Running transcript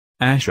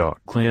Ashok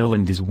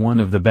Leyland is one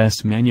of the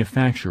best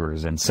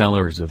manufacturers and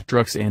sellers of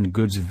trucks and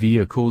goods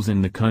vehicles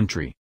in the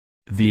country.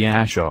 The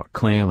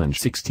Ashok Leyland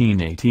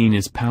 1618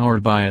 is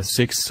powered by a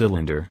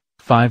 6-cylinder,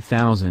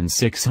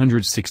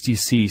 5,660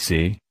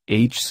 cc,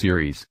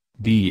 H-series,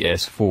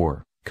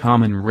 BS4,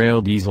 common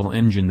rail diesel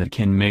engine that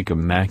can make a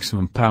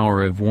maximum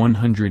power of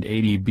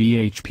 180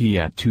 bhp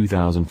at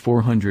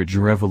 2,400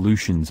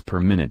 revolutions per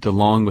minute,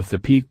 along with the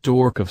peak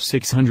torque of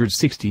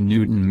 660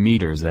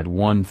 Nm at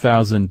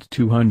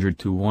 1,200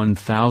 to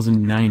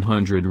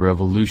 1,900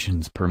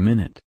 revolutions per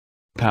minute.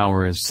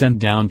 Power is sent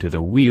down to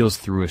the wheels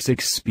through a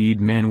 6-speed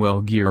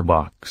manual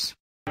gearbox.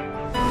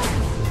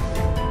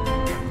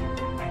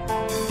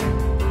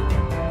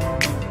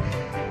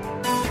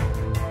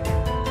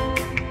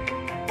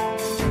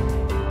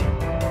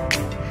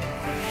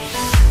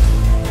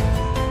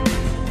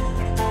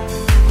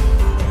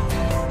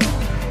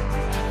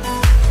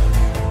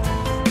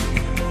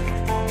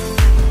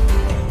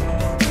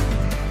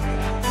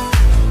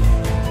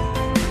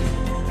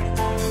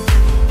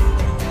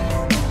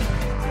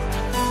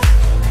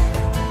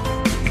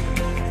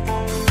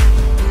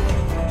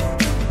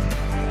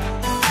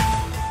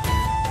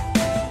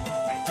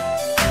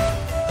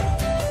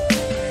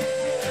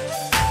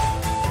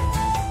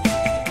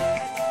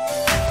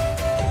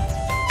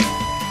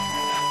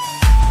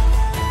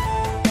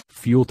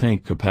 Fuel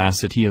tank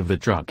capacity of the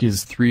truck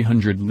is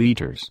 300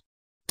 liters.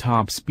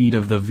 Top speed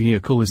of the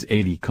vehicle is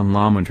 80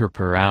 km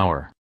per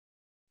hour.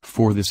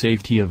 For the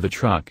safety of the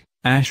truck,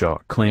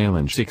 Ashok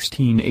Leyland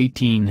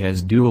 1618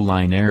 has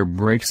dual-line air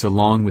brakes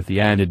along with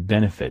the added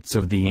benefits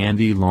of the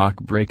anti-lock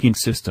braking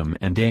system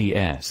and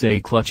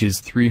ASA clutches.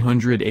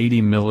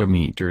 380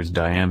 mm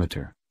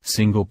diameter,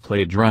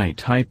 single-plate dry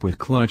type with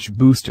clutch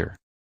booster.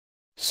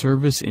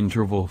 Service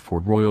interval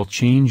for oil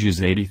change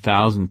is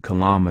 80,000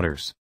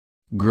 km.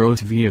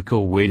 Gross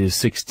vehicle weight is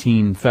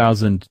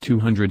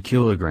 16,200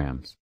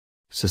 kilograms.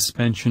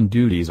 Suspension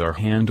duties are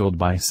handled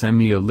by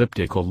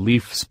semi-elliptical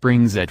leaf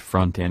springs at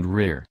front and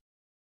rear.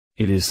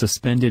 It is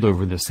suspended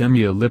over the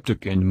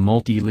semi-elliptic and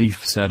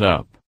multi-leaf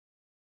setup.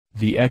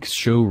 The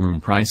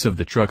ex-showroom price of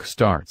the truck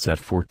starts at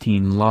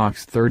 14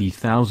 lakhs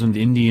 30,000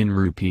 Indian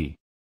rupee.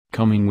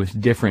 Coming with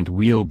different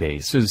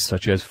wheelbases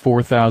such as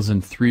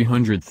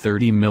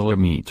 4,330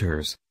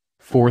 mm,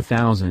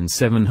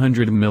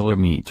 4,700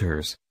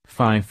 mm,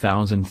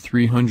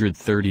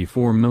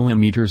 5,334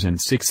 mm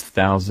and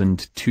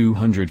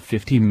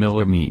 6,250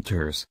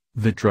 mm.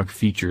 The truck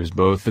features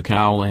both the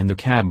cowl and the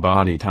cab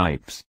body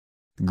types.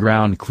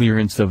 Ground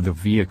clearance of the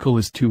vehicle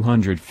is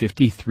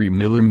 253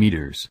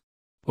 mm.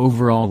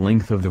 Overall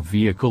length of the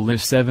vehicle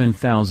is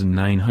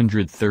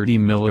 7,930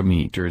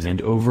 mm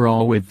and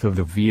overall width of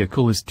the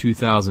vehicle is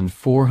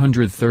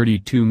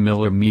 2,432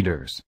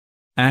 mm.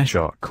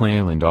 Ashok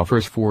Leyland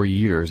offers 4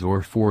 years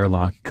or 4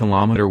 lakh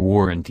kilometer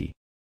warranty.